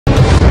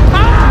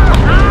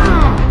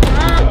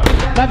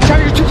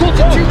Too close. Oh!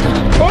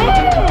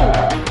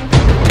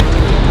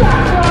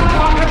 That's what I'm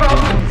talking about.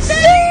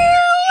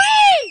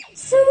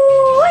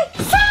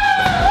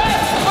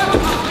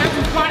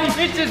 Everybody,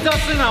 it's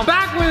JustDustin. I'm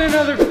back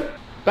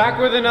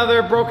with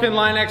another broken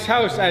Line X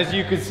house, as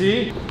you can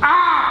see.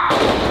 Ah!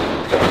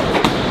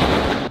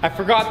 I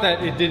forgot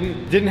that it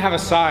didn't have a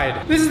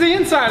side. This is the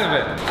inside of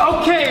it.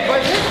 Okay,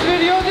 but this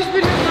video's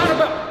not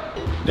about.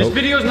 This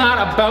video's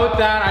not about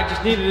that. I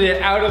just needed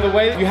it out of the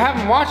way. If you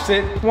haven't watched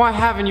it, why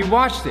haven't you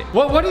watched it?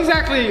 What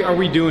exactly are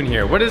we doing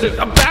here? What is it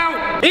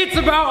about? It's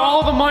about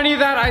all the money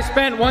that I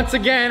spent once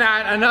again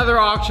at another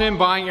auction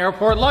buying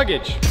airport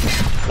luggage.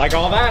 Like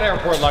all that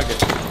airport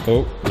luggage.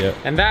 Oh, yeah.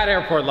 And that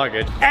airport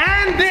luggage.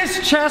 And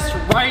this chest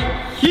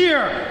right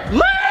here.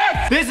 Look!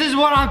 This is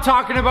what I'm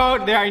talking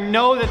about. I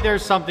know that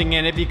there's something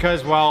in it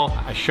because, well,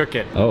 I shook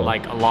it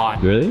like a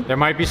lot. Really? There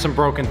might be some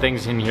broken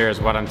things in here is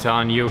what I'm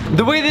telling you.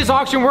 The way this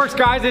auction works,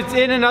 guys, it's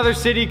in another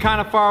city kind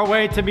of far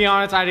away. To be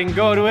honest, I didn't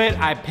go to it.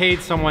 I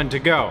paid someone to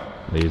go.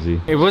 Lazy.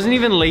 It wasn't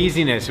even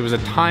laziness. It was a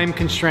time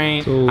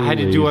constraint. So I had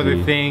to do lazy.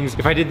 other things.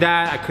 If I did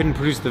that, I couldn't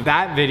produce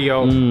that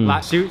video.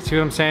 See what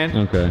I'm saying?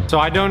 Okay. So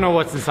I don't know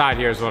what's inside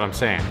here is what I'm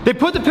saying. They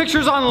put the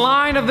pictures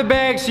online of the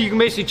bags so you can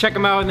basically check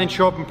them out and then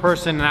show up in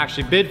person and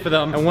actually bid for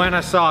them. And when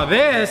I saw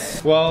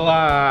this,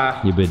 well,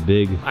 you bid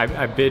big.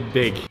 I bid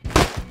big.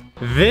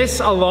 This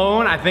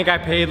alone, I think I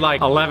paid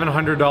like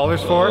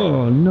 $1,100 for.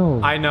 Oh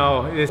no. I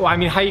know. I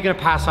mean, how are you gonna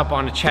pass up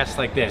on a chest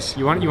like this?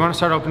 You want to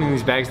start opening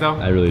these bags though?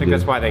 I really think do.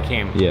 that's why they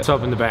came. Yeah. Let's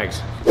open the bags.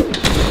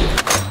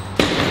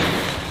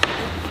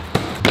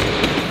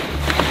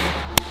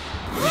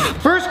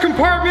 First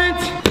compartment.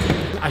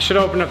 I should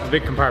open up the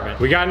big compartment.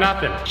 We got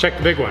nothing. Check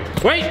the big one.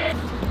 Wait.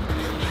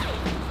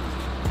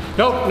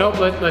 Nope.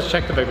 Let's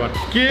check the big one.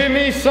 Give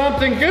me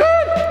something good.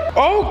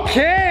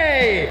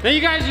 Okay. Now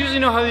you guys usually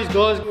know how these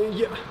glows.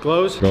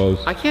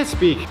 I can't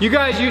speak. You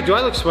guys, do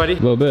I look sweaty? A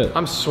little bit.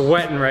 I'm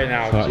sweating right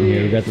now. Hot in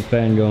here. We got the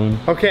fan going.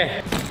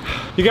 Okay.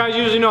 You guys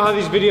usually know how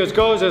these videos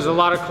goes. There's a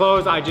lot of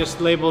clothes. I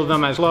just labeled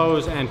them as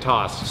close and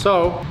toss.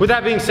 So, with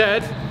that being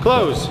said,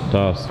 close.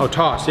 Toss. Oh,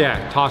 toss, yeah.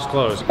 Toss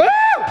clothes. Woo!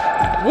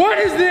 What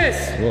is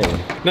this? Whoa.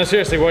 No,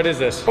 seriously, what is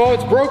this? Oh,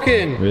 it's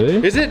broken.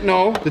 Really? Is it?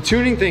 No. The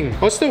tuning thing.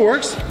 Oh, it still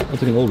works? That's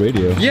like an old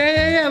radio.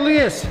 Yeah, look at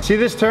this. See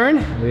this turn?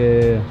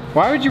 Yeah.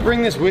 Why would you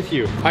bring this with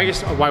you? I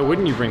guess, why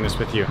wouldn't you bring this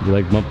with you? You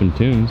like bumping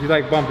tunes. You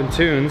like bumping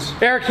tunes.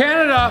 Air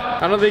Canada.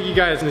 I don't think you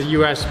guys in the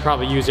US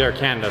probably use Air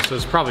Canada, so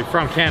it's probably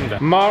from Canada.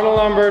 Model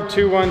number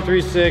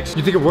 2136.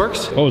 You think it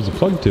works? Oh, there's a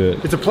plug to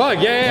it. It's a plug,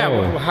 yeah.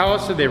 Oh. How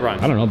else did they run?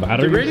 I don't know,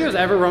 batteries? Did radios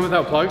ever run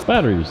without plugs?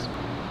 Batteries.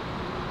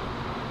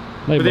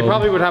 But they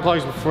probably would have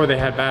plugs before they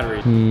had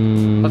batteries.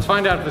 Let's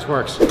find out if this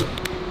works.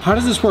 How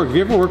does this work? Have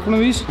you ever worked one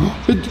of these?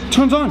 It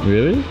turns on.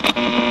 Really?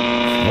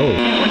 Oh.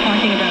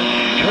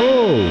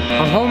 Oh.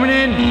 I'm homing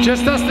in.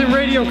 JustDustin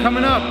radio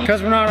coming up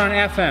because we're not on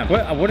FM.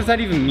 What does that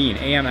even mean?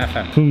 AM,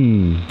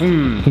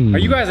 FM? Are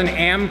you guys an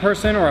AM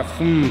person or a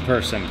FOOM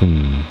person?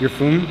 You're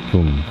FOOM?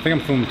 Boom. I think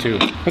I'm FOOM too.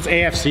 What's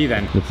AFC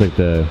then? Looks like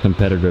the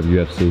competitor of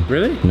UFC.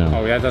 Really? No.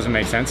 Oh, that doesn't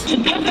make sense.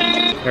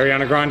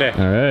 Ariana Grande.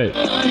 All right.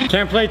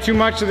 Can't play too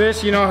much of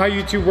this. You know how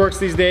YouTube works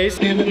these days.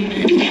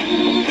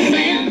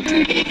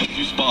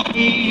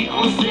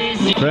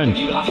 French.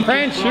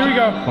 French, here we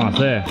go.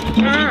 Français.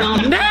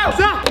 No,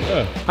 stop!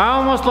 I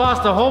almost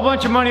lost a whole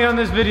bunch of money on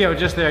this video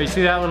just there. You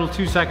see that little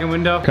 2-second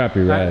window?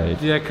 Copyright.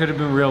 That could have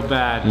been real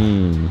bad.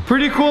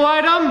 Pretty cool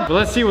item, but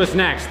let's see what's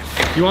next.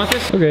 You want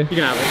this? Okay. You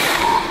can have it.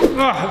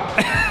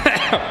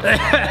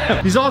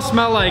 These all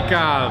smell like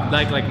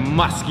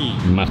musky.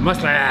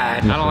 Musky. I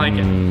don't like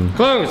it.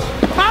 Close.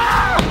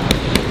 Ah!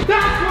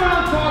 That's what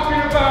I'm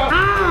talking about.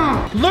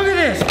 Ah! Look at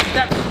this.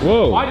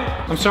 Whoa.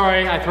 I'm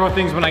sorry, I throw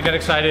things when I get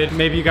excited.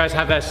 Maybe you guys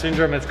have that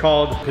syndrome. It's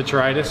called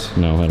pitcheritis.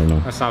 No, I don't know.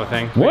 That's not a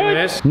thing. What? Look at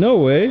this. No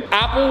way.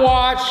 Apple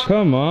Watch.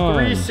 Come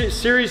on.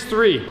 Series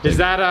 3. Is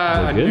that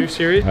a new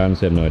series? I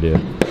honestly have no idea.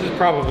 This is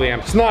probably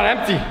empty. It's not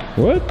empty.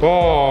 What?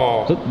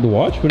 Oh. Is that the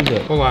watch? What is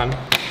that? Hold on.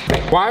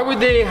 Why would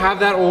they have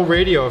that old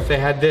radio if they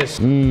had this?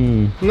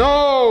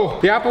 No!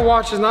 The Apple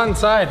Watch is not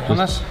inside.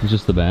 Unless It's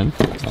just the band.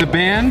 it's the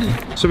band.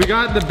 So we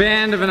got the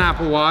band of an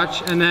Apple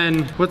Watch, and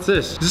then what's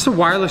this? Is this a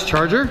wireless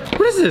charger?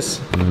 What is this?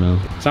 I don't know.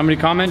 Somebody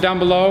comment down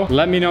below.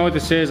 Let me know what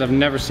this is. I've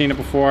never seen it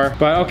before.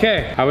 But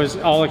okay, I was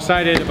all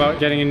excited about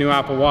getting a new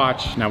Apple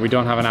Watch. Now we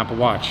don't have an Apple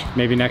Watch.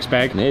 Maybe next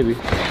bag? Maybe.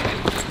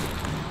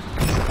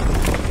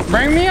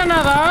 Bring me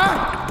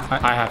another!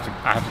 I have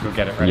to go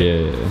get it, right?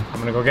 Yeah. I'm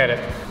gonna go get it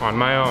on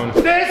my own.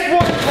 This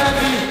one's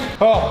heavy!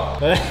 Oh,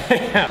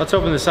 let's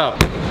open this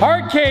up.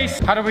 Hard case,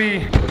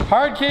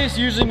 hard case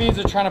usually means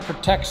they're trying to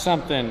protect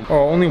something.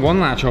 Oh, only one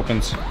latch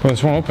opens. Oh,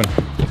 this won't open.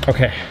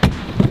 Okay.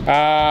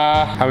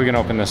 How are we gonna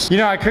open this? You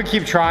know, I could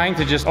keep trying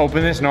to just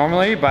open this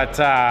normally, but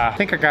I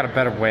think I got a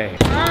better way.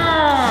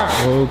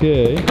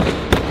 Okay.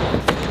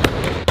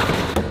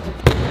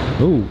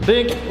 Ooh. I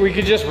think we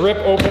could just rip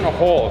open a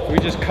hole. If we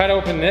just cut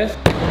open this.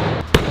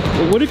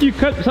 Well, what if you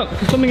cut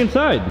something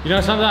inside? You know,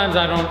 sometimes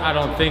I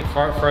don't think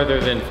further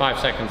than 5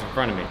 seconds in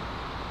front of me.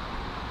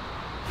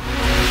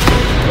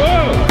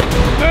 Whoa!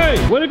 Hey!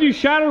 What if you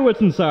shatter what's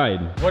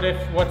inside? What if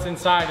what's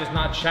inside is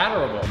not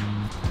shatterable?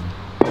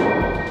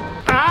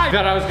 Ah, I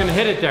thought I was gonna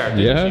hit it there.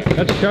 Yeah, You?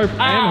 that's sharp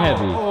Ow. and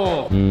heavy.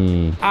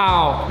 Oh.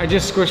 Ow, I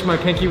just squished my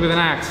pinky with an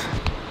axe.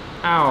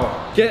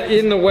 Ow. Get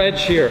in the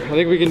wedge here. I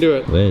think we can do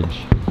it.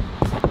 Wedge.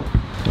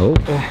 Oh.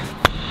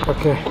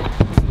 Okay.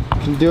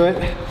 Can do it.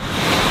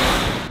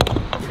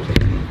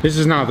 This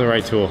is not the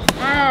right tool.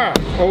 Ah!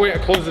 Oh wait, I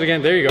closed it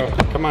again. There you go.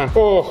 Come on.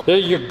 Oh, there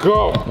you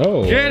go.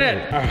 Oh. Get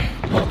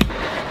it.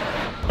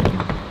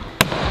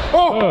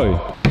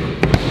 Oh!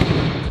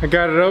 I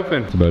got it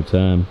open. It's about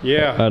time.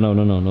 Yeah.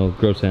 No.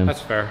 Gross hands.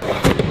 That's fair.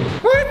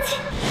 What?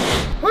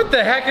 What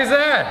the heck is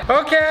that?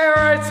 Okay, all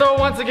right. So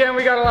once again,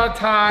 we got a lot of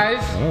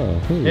ties.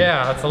 Oh.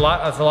 Yeah, that's a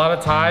lot. That's a lot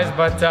of ties.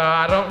 But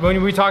I don't.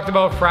 When we talked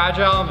about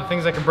fragile and the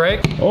things that can break,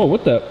 Oh,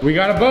 what the? we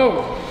got a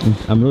boat.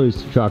 I'm really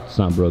shocked it's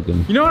not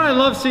broken. You know what I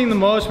love seeing the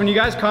most? When you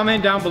guys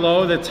comment down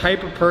below the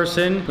type of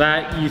person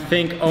that you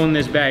think own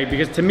this bag.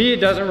 Because to me, it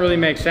doesn't really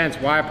make sense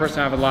why a person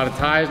have a lot of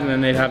ties and then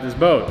they'd have this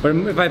boat. But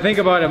if I think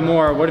about it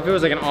more, what if it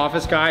was like an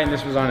office guy and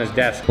this was on his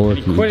desk? Or And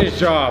if he he- quit his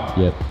job.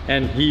 Yep.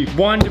 And he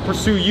wanted to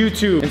pursue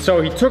YouTube. And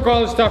so he took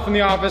all his stuff from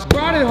the office,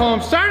 brought it home,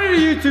 started a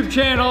YouTube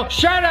channel.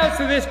 Shout outs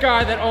to this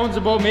guy that owns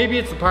a boat. Maybe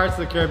it's the Pirates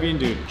of the Caribbean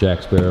dude.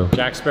 Jack Sparrow.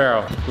 Jack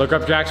Sparrow. Look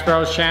up Jack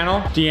Sparrow's channel,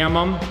 DM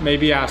him,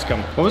 maybe ask him.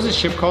 What was his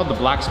ship called? The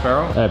Black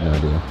Sparrow? I have no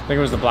idea. I think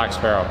it was the Black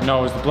Sparrow. No,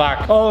 it was the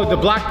Black. Oh, the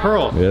Black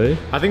Pearl. Really?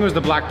 I think it was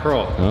the Black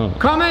Pearl. Oh.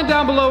 Comment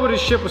down below what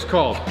his ship was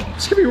called.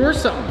 This could be worth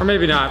something. Or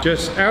maybe not.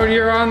 Just out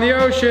here on the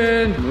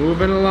ocean,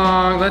 moving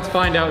along. Let's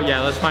find out.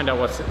 Yeah, let's find out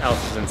what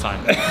else is inside.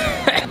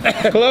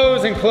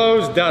 Clothes and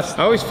clothes dust.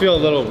 I always feel a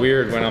little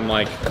weird when I'm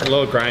like a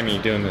little grimy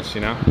doing this,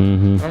 you know?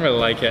 Mm-hmm. I don't really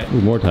like it.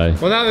 Ooh, more tie.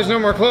 Well, now there's no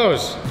more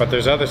clothes, but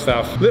there's other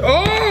stuff.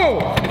 Oh!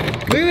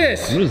 Look at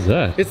this. What is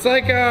that? It's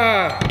like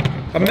a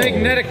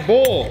magnetic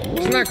bowl.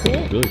 Isn't that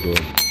cool? Really cool.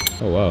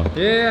 Oh, wow.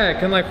 Yeah, it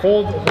can like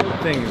hold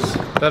things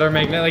that are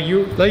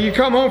magnetic. Like you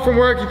come home from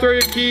work, you throw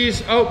your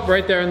keys. Oh,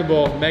 right there in the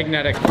bowl,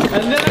 magnetic.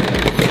 And then,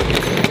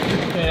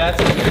 okay,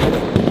 that's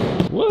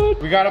it.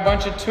 What? We got a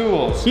bunch of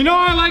tools. You know,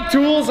 I like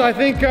tools. I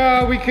think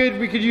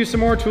we could use some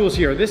more tools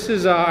here. This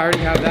is I already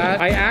have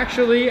that. I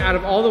actually, out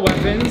of all the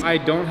weapons, I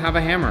don't have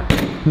a hammer.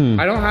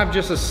 I don't have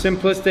just a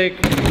simplistic,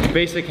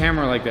 basic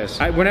hammer like this.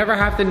 Whenever I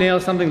have to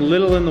nail something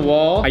little in the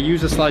wall, I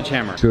use a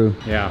sledgehammer. True.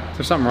 Yeah,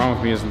 there's something wrong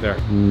with me, isn't there?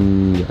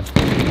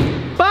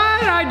 Yeah.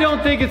 But I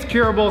don't think it's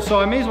curable, so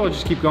I may as well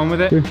just keep going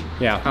with it. Sure.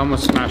 Yeah, I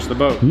almost smashed the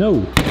boat. No.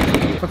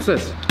 What's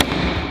this?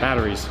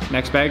 Batteries.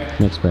 Next bag.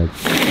 Next bag.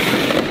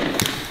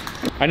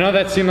 I know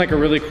that seemed like a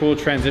really cool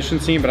transition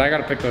scene, but I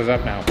gotta pick those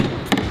up now.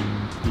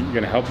 You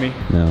gonna help me?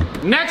 No.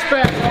 Next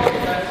bag!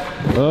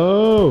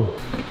 Oh.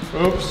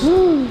 Oops.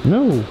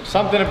 No.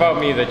 Something about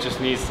me that just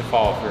needs to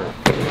fall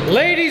through.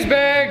 Ladies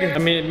bag! I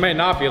mean, it might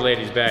not be a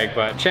ladies bag,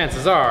 but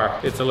chances are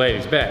it's a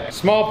ladies bag.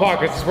 Small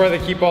pockets is where they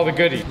keep all the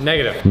goodies.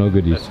 Negative. No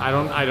goodies. I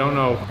don't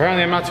know.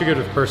 Apparently I'm not too good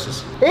with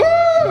purses. Ooh!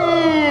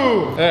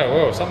 Oh,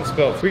 whoa, something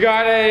spilled. We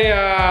got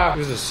a,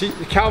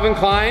 Calvin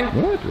Klein.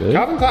 What, really?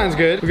 Calvin Klein's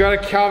good. We got a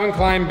Calvin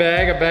Klein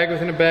bag. A bag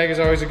within a bag is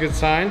always a good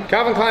sign.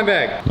 Calvin Klein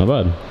bag. Not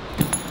bad.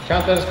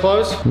 Count that as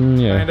clothes?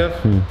 Yeah. Kind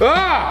of.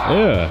 Ah!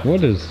 Yeah.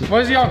 What is?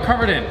 What is he all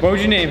covered in? What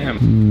would you name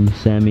him?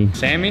 Sammy.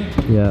 Sammy?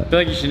 Yeah. I feel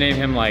like you should name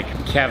him like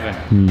Kevin.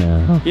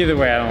 No. Either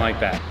way, I don't like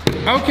that.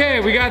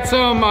 Okay, we got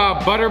some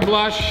butter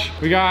blush.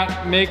 We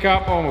got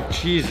makeup. Oh,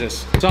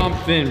 Jesus.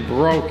 Something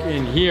broke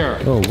in here.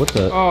 Oh, what's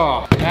that?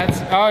 Oh,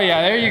 oh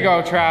yeah, there you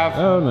go, Trav.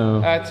 Oh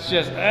no. That's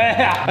just,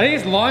 I think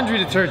it's laundry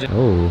detergent.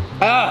 Oh.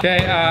 Okay,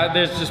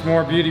 there's just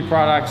more beauty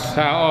products.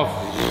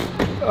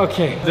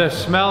 Okay, the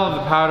smell of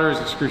the powder is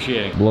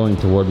excruciating. Blowing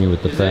toward me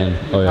with the fan.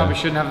 Oh Probably yeah.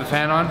 shouldn't have the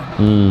fan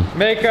on.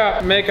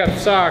 Makeup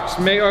sucks.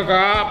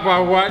 What?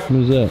 What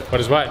was that? What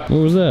is what? What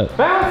was that?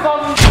 Found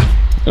something.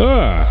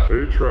 Ah. Hey,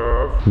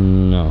 Trav.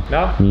 No.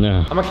 No?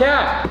 No. I'm a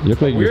cat. You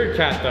look like Weird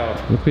cat though.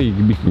 Look like you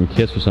could be from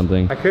Kiss or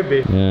something. I could be.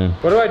 Yeah.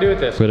 What do I do with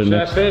this? Put it Should I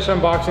next- finish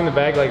unboxing the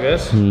bag like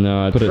this?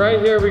 No. I put it Right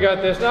here we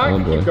got this. No, I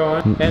can boy. keep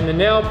going. And the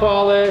nail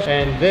polish,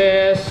 and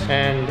this,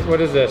 and what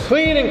is this?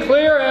 Clean and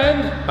clear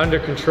and under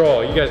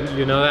control. You guys,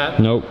 you know that?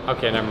 Nope.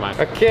 Okay, never mind.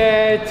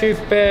 Okay,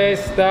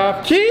 toothpaste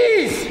stuff.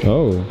 Keys!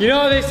 Oh. You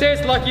know, they say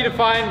it's lucky to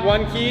find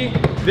one key.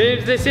 They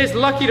say it's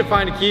lucky to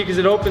find a key because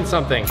it opens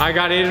something. I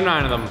got 8 or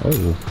 9 of them.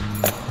 Oh.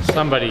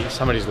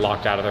 Somebody's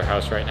locked out of their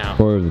house right now.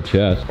 For the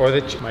chest. Or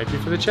might be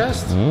for the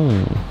chest.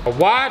 Oh. A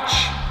watch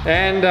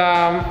and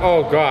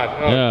oh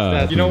god. Oh,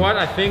 Yeah. you know what?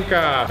 I think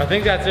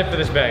that's it for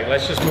this bag.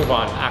 Let's just move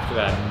on after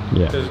that.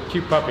 Yeah. There's a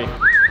cute puppy.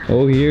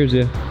 Oh, he hears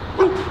you.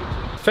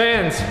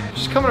 Fans,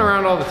 just coming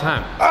around all the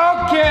time.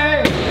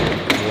 Okay.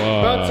 Wow.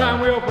 About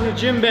time we open a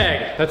gym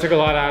bag. That took a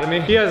lot out of me.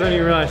 You guys don't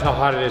even realize how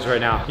hot it is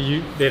right now.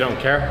 They don't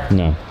care?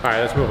 No. All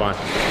right, let's move on.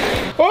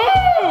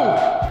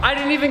 Oh! I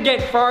didn't even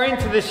get far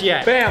into this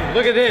yet. Bam,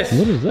 look at this.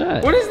 What is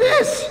that? What is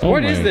this? Oh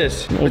What my- is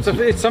this?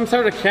 It's some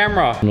sort of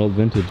camera. An old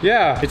vintage.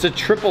 Yeah, it's a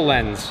triple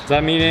lens. Does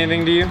that mean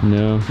anything to you?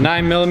 No.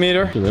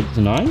 9mm. It's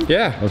a 9?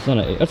 Yeah. Oh, it's not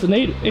an 8. That's an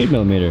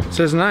 8mm. It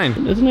says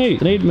 9, It's an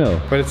 8. An 8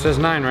 mil. but it says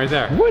 9 right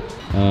there. What?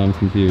 I'm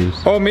confused.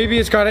 Oh, maybe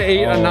it's got an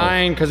 8, a Oh.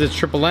 9, because it's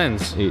triple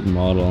lens. 8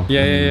 model.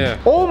 Yeah.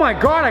 Oh my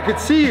God, I could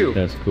see you.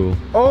 That's cool.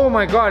 Oh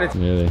my God, it's.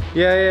 Really?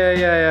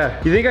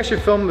 Yeah. You think I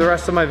should film the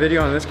rest of my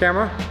video on this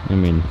camera? I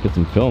mean, get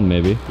some film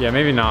maybe. Yeah,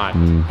 maybe not.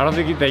 I don't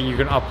think that you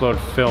can upload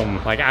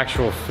film, like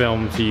actual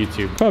film, to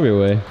YouTube. Probably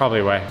away. Probably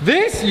away.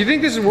 This? You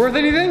think this is worth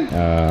anything?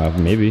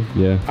 Maybe.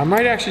 Yeah. I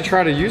might actually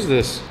try to use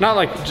this. Not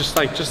just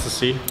to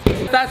see.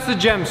 That's the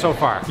gem so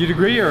far. You'd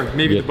agree, or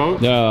maybe the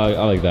boat? No,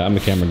 I like that. I'm a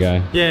camera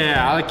guy.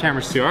 Yeah, I like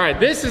cameras too. All right,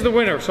 this is the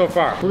winner so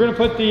far. We're gonna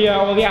put the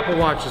Apple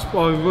Watch.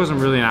 Well, it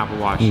wasn't really an Apple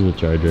Watch. This is a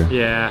charger.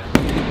 Yeah.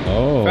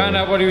 Oh. Found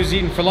out what he was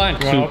eating for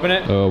lunch. You wanna open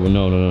it? Oh,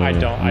 no. I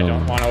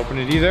don't want to open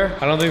it either.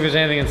 I don't think there's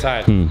anything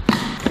inside.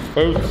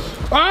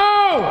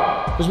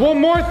 Oh! There's one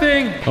more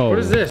thing. Oh, what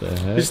is this? what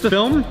the heck? This is the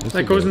film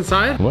that goes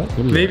inside? What?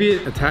 What is Maybe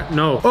it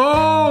no.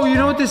 Oh, you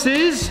know what this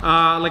is?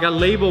 Like a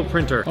label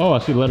printer. Oh, I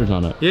see letters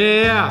on it.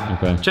 Yeah.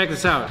 Okay. Check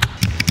this out.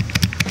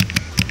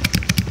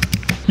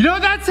 You know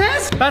what that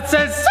says? That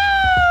says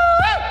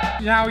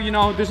SOOUUU! Now, you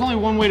know, there's only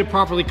one way to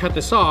properly cut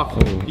this off.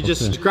 You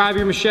just grab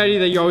your machete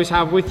that you always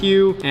have with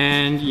you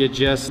and you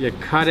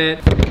cut it.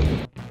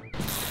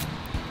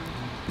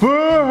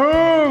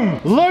 Boom!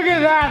 Look at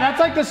that! That's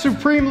like the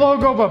Supreme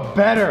logo, but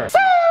better.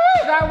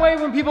 That way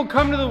when people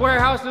come to the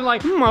warehouse, they're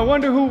like, I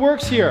wonder who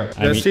works here.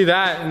 They'll see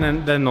that and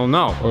then they'll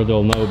know. Or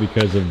they'll know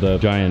because of the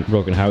giant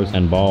broken house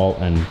and ball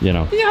and, you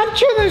know. Yeah, I'm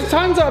sure there's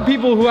tons of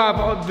people who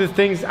have the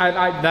things.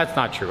 That's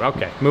not true.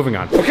 Okay, moving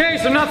on. Okay,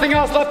 so nothing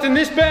else left in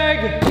this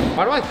bag.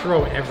 Why do I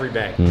throw every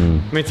bag? I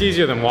mean, it's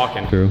easier than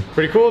walking. True.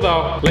 Pretty cool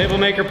though. Label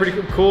maker, pretty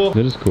cool.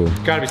 That is cool.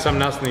 Gotta be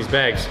something else in these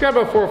bags. Got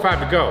about 4 or 5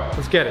 to go.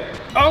 Let's get it.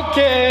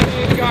 Okay,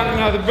 got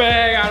another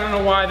bag. I don't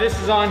know why this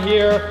is on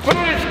here, but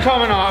it's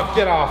coming off.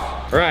 Get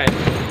off. All right.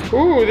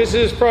 Ooh, this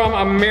is from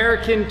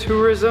American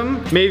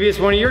Tourism. Maybe it's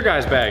one of your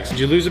guys' bags. Did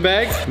you lose a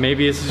bag?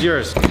 Maybe this is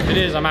yours. If it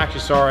is, I'm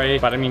actually sorry.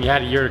 But I mean, you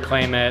had a year to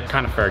claim it.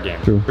 Kind of fair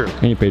game. True.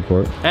 And you paid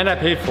for it. And I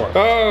paid for it.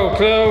 Oh,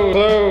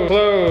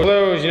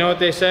 clothes. You know what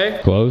they say?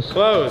 Clothes?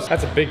 Clothes.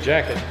 That's a big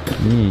jacket.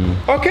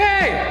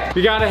 Okay,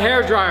 we got a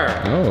hair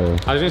dryer. Oh.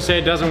 I was gonna say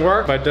it doesn't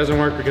work, but it doesn't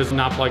work because it's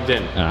not plugged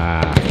in.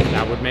 Ah.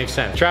 That would make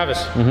sense.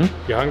 Travis,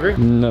 you hungry?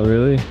 Not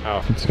really.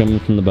 Oh. It's coming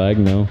from the bag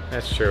now.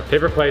 That's true.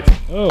 Paper plates.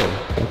 Oh,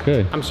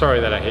 okay. I'm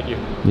sorry that I hit you.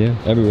 Yeah,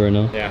 everywhere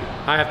now. Yeah,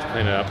 I have to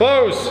clean it up.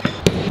 Clothes.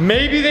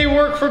 Maybe they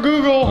work for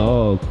Google.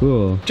 Oh,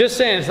 cool. Just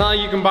saying, it's not like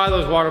you can buy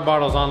those water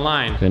bottles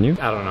online. Can you?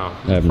 I don't know.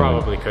 I have no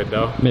Probably could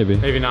though. Maybe.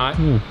 Maybe not.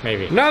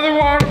 Maybe. Another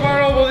water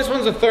bottle. Well, this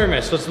one's a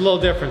thermos, so it's a little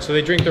different. So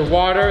they drink their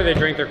water, they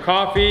drink their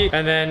coffee,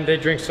 and then they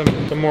drink some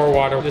more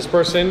water. This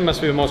person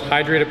must be the most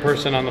hydrated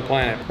person on the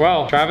planet.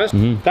 Well, Travis,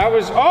 that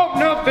was, oh,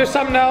 nope, there's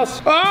something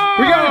else. Oh!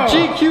 We got a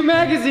GQ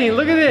magazine.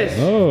 Look at this.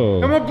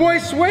 Oh. And my boy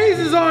Swayze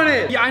is on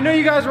it. Yeah, I know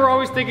you guys were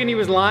always thinking he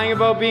was lying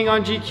about being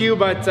on GQ,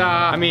 but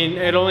I mean,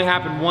 it only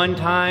happened one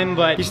time,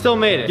 but he still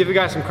made it. Give the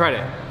guy some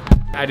credit.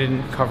 I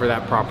didn't cover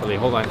that properly.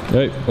 Hold on.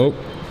 Hey, oh.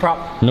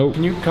 Prop. Nope.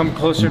 Can you come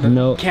closer to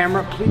the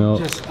camera, please? No.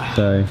 Just,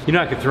 Sorry. You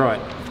know I could throw it.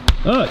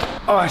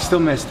 Oh. Oh, I still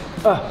missed.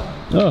 Oh.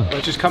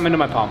 Let's just come into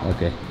my palm.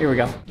 Okay. Here we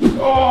go.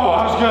 Oh,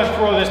 I was gonna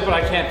throw this, but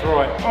I can't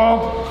throw it.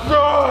 Oh,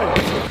 God.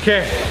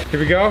 Okay, here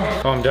we go.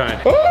 Oh, I'm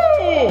done.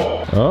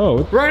 Oh!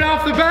 Oh. Right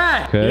off the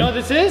bat. Okay. You know what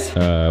this is?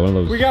 One of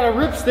those. We got a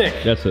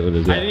ripstick. That's what it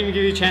is. I Yeah. didn't even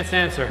give you a chance to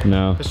answer.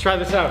 No. Let's try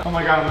this out. Oh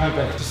my God, I'm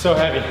limping. It's so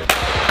heavy.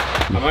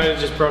 I might have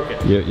just broke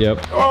it.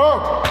 Yep.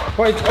 Oh!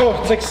 Wait, oh,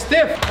 it's like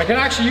stiff. I can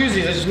actually use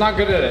these, I'm just not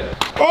good at it.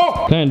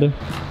 Oh! Kinda.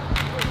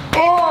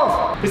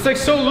 Oh! It's like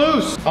so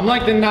loose. I'm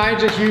like the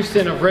Nigel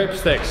Houston of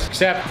ripsticks,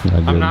 except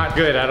I'm not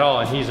good at all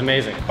and he's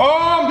amazing. Oh,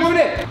 I'm doing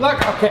it! Look,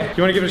 okay.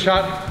 You wanna give it a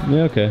shot?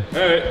 Yeah, okay. All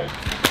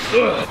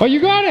right. Oh, you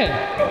got it!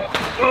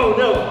 Oh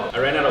no! I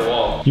ran out of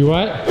wall. You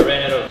what? I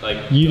ran out of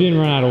like. You didn't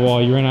run out of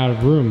wall, you ran out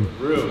of room.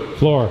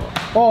 Floor.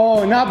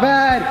 Oh, not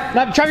bad.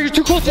 Not, Travis, you're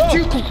too close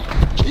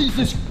to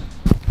Jesus.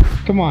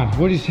 Come on,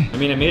 what do you say? I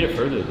mean, I made it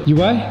further. Though. You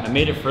what? I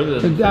made it further.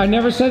 Than I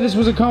never said this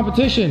was a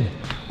competition.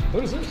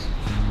 What is this?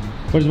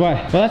 What is what?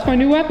 Well, that's my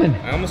new weapon.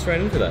 I almost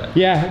ran into that.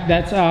 Yeah,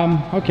 that's,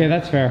 okay,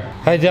 that's fair.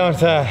 I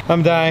don't,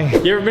 I'm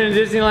dying. You ever been to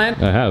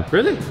Disneyland? I have.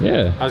 Really?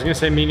 Yeah. I was gonna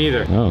say me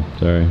neither. Oh,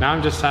 sorry. Now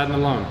I'm just sad and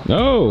alone.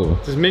 Oh.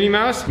 This is Minnie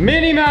Mouse?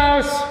 Minnie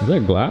Mouse! Is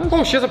that glass?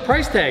 Oh, she has a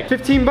price tag.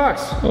 15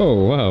 bucks. Oh,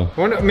 wow.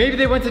 Wonder, maybe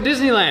they went to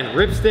Disneyland.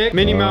 Ripstick,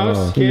 Minnie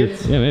Mouse,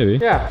 kids. Yeah, maybe.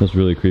 Yeah. That's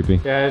really creepy.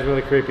 Yeah, it's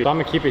really creepy. So I'm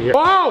gonna keep it here.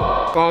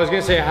 Whoa! Well, I was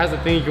gonna say it has a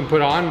thing you can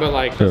put on, but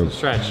like, doesn't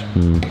stretch.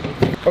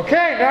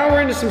 Okay, now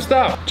we're into some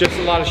stuff. Just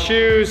a lot of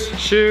shoes,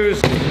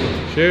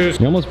 Shoes.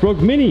 You almost broke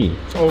Minnie.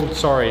 Oh,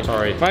 sorry.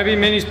 Might be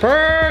Minnie's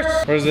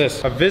purse. What is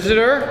this? A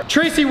visitor?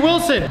 Tracy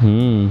Wilson.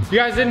 You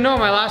guys didn't know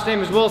my last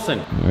name is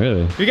Wilson.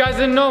 Really? You guys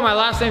didn't know my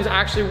last name's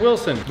actually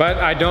Wilson. But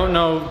I don't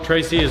know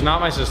Tracy is not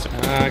my sister.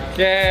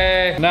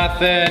 Okay,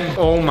 nothing.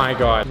 Oh my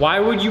God. Why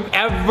would you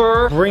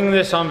ever bring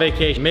this on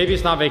vacation? Maybe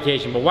it's not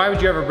vacation, but why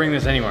would you ever bring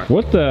this anywhere?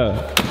 What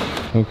the?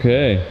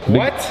 Okay.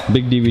 What?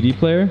 Big DVD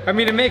player? I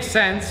mean, it makes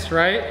sense,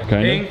 right?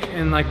 Kinda. Pink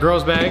and like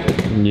girl's bag.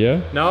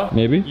 Yeah. No?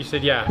 Maybe. You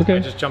said yeah. Okay. I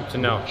just jumped to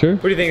no. Sure.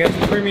 What do you think?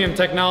 That's premium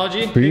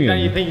technology? Premium.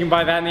 You think you can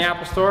buy that in the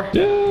Apple Store?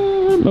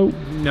 Yeah, nope.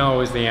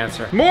 No is the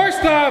answer. More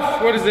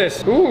stuff! What is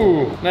this?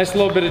 Ooh, nice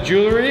little bit of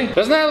jewelry.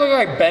 Doesn't that look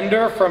like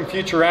Bender from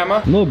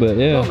Futurama? A little bit,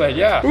 yeah. A little bit,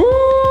 yeah.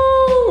 Ooh!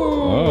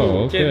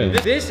 Oh, okay.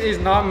 This is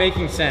not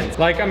making sense.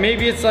 Like,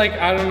 maybe it's like,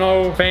 I don't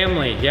know,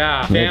 family.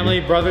 Yeah,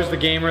 family, brothers the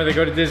gamer, they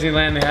go to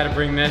Disneyland, they had to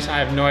bring this. I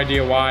have no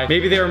idea why.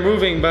 Maybe they were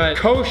moving, but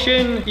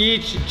Koshin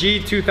each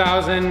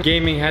G2000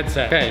 gaming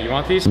headset. Okay, you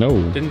want these? No.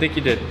 Didn't think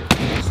you did.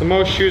 It's the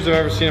most shoes I've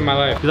ever seen in my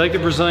life. You like the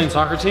Brazilian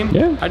soccer team?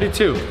 Yeah. I do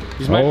too.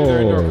 These might be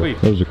their indoor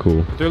cleats. Those are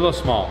cool. They're a little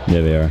small.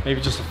 Yeah, they are.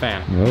 Maybe just a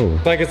fan. Oh.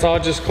 It's like it's all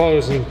just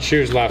clothes and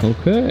shoes left.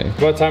 Okay.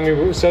 By the time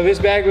we, so this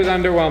bag was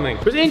underwhelming.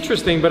 It was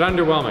interesting, but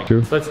underwhelming.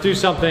 True. Let's do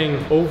something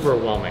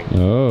overwhelming.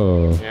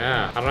 Oh.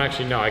 Yeah, I don't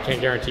actually know. I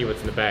can't guarantee what's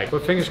in the bag,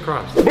 but fingers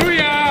crossed.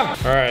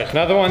 Booyah! All right,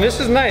 another one. This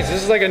is nice.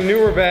 This is like a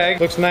newer bag.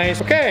 Looks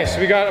nice. Okay, so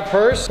we got a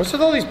purse. What's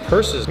with all these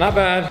purses? Not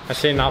bad. I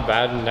say not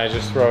bad, and I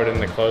just throw it in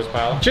the clothes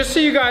pile. Just so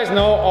you guys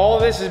know, all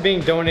of this is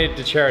being donated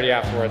to charity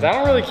afterwards. I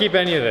don't really keep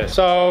any of this.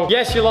 So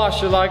yes, you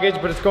lost your luggage,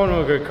 but it's going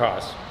to a good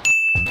cause.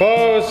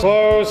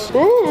 Close.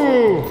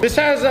 Ooh, this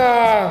has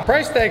a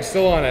price tag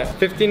still on it.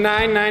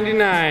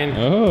 $59.99.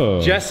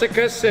 Oh.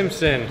 Jessica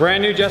Simpson.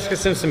 Brand new Jessica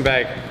Simpson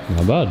bag.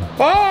 Not bad.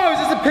 Oh, is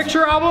this a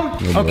picture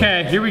album?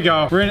 Okay, here we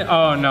go. We're in,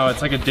 oh no,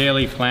 it's like a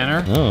daily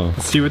planner. Oh.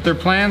 Let's see what their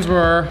plans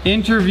were.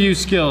 Interview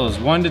skills,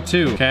 1 to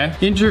 2, okay?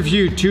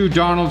 Interview 2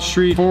 Donald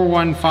Street,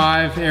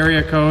 415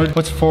 area code.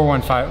 What's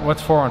 415?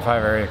 What's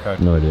 415 area code?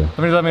 No idea.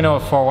 Let me know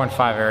what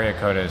 415 area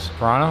code is.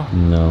 Toronto?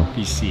 No.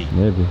 BC.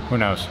 Maybe. Who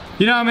knows?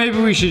 You know,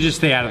 maybe we should just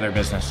stay out of their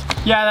business.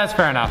 Yeah, that's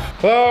fair enough.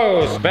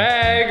 Close.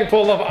 Bag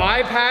full of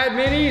iPad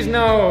minis?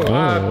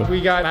 No, we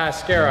got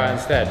mascara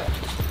instead.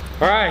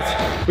 All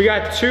right, we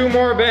got 2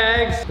 more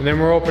bags, and then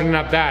we're opening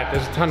up that.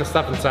 There's a ton of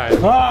stuff inside.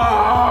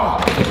 Oh!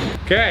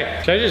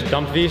 Okay, should I just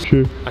dump these?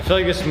 Sure. I feel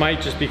like this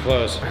might just be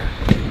clothes.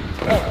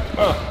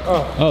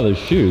 Oh, there's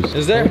shoes.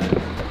 Is there?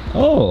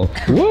 Oh,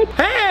 what?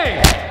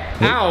 Hey!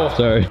 Ow.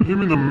 Sorry. Hit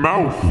him in the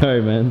mouth.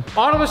 Sorry, man.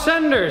 Ottawa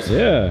Senators.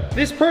 Yeah.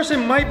 This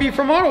person might be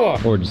from Ottawa.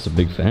 Or just a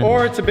big fan.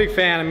 Or it's a big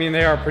fan. I mean,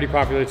 they are a pretty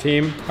popular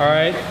team. All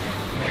right.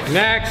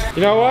 Next.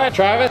 You know what,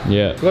 Travis?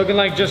 Yeah. Looking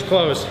like just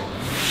clothes.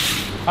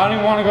 I don't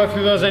even want to go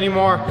through those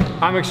anymore.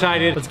 I'm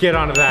excited. Let's get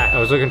onto that. I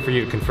was looking for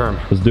you to confirm.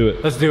 Let's do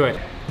it. Let's do it.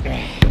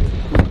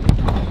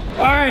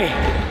 All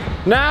right.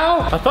 Now,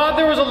 I thought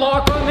there was a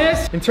lock on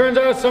this, and turns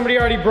out somebody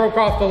already broke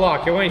off the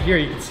lock. It went here,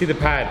 you can see the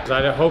pad.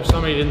 I hope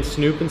somebody didn't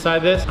snoop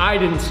inside this. I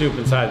didn't snoop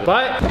inside this.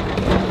 But,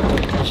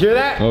 you hear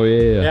that? Oh,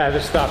 yeah. Yeah,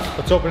 there's stuff.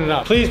 Let's open it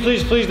up. Please,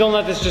 please, please don't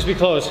let this just be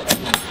closed.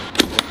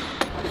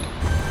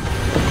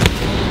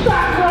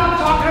 That's what I'm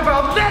talking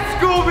about.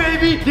 Let's go,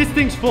 baby. This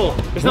thing's full.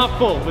 It's not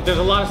full, but there's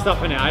a lot of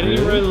stuff in it. I didn't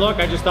even really look.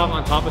 I just thought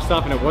on top of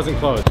stuff, and it wasn't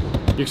closed.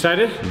 You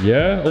excited?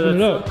 Yeah, open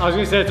it up. I was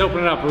gonna say let's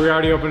open it up, but we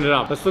already opened it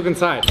up. Let's look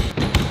inside.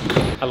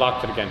 I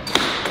locked it again.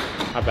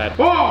 Not bad.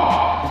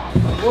 Whoa!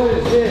 What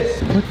is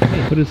this?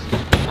 What is...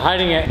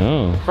 Hiding it.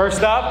 Oh.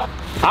 First up.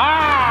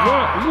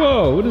 Ah!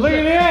 Whoa, what is Look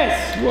that?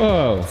 at this!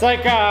 Whoa. It's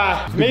like,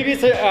 maybe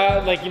it's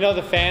like, you know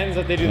the fans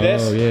that they do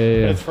this? Oh,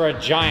 yeah. It's for a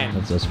giant.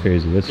 That's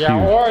crazy. That's Yeah,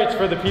 huge. or it's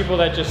for the people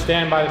that just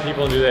stand by the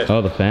people and do this.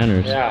 Oh, the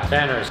fanners. Yeah,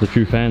 fanners. The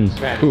true fans.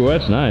 Fans. Ooh,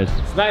 that's nice.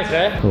 It's nice,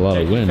 eh? A lot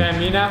of Can you wind. fan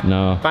me now?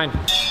 No. Fine.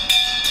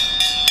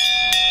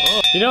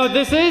 You know what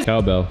this is?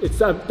 Cowbell. It's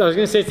I was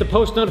gonna say it's the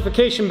post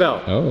notification bell.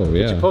 Oh,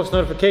 yeah. It's your post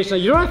notification.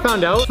 You know what I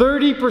found out?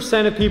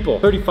 30% of people,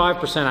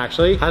 35%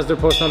 actually, has their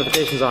post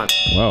notifications on.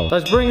 Wow.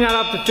 Let's bring that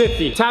up to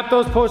 50. Tap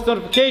those post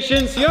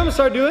notifications. You know what I'm gonna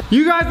start doing?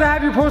 You guys that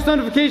have your post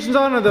notifications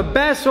on are the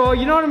best. So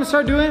you know what I'm gonna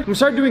start doing? I'm gonna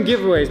start doing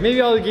giveaways.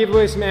 Maybe I'll give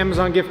away some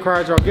Amazon gift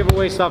cards, or I'll give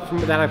away stuff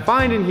that I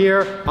find in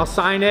here. I'll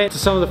sign it to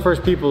some of the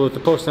first people with the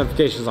post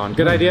notifications on.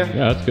 Good idea?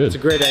 Yeah, that's good. It's a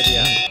great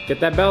idea. Get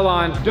that bell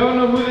on. Don't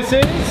know who this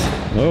is?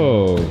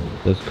 Oh,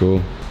 that's cool.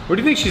 What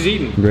do you think she's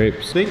eating?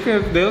 Grapes. They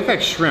look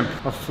like shrimp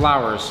or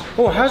flowers.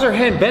 Oh, how's her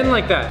hand bend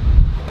like that?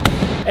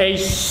 A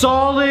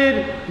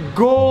solid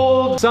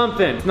gold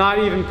something. It's not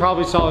even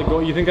probably solid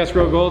gold. You think that's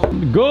real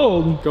gold?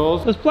 Gold?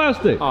 Gold? That's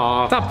plastic.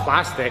 Aw, it's not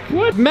plastic.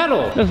 What?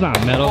 Metal. That's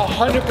not metal.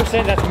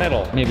 100% that's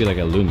metal. Maybe like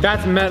aluminum.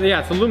 That's metal.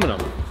 Yeah, it's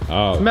aluminum.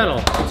 Oh. It's metal.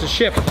 It's a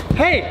ship.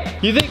 Hey,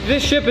 you think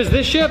this ship is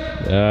this ship?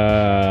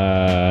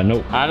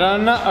 Nope. I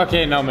don't know.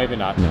 Okay, no, maybe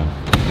not. No.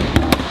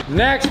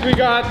 Next, we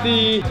got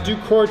the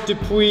Ducourt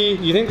Depuis.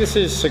 You think this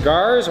is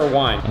cigars or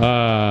wine?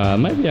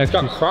 Might be It's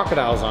actually. got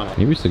crocodiles on it.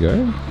 Maybe cigar?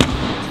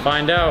 Let's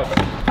find out.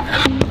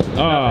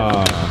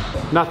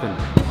 Ah. Nothing.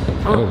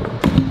 Oh.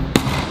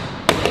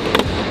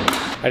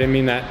 I didn't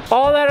mean that.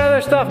 All that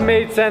other stuff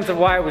made sense of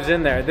why it was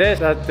in there. This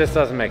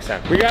doesn't make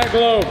sense. We got a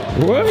globe.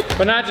 What?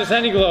 But not just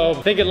any globe.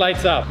 I think it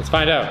lights up. Let's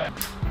find out.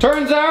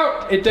 Turns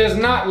out it does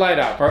not light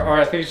up, or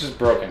I think it's just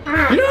broken. You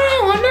know what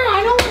I wonder?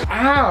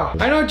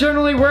 I know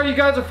generally where you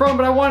guys are from,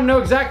 but I want to know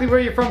exactly where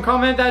you're from.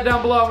 Comment that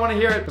down below. I want to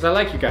hear it because I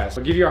like you guys.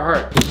 I'll give you a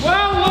heart.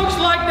 Well, looks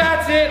like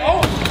that's it.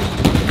 Oh,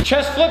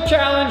 chest flip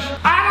challenge.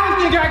 I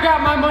don't think I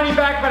got my money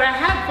back, but I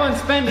had fun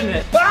spending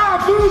it.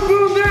 Ah, boom,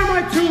 boom, there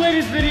are my 2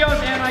 latest videos,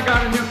 and I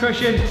got a new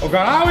cushion. Oh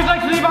God, I always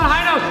like to leave on a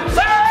high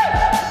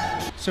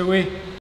note. SOOUUU! SOOUUU.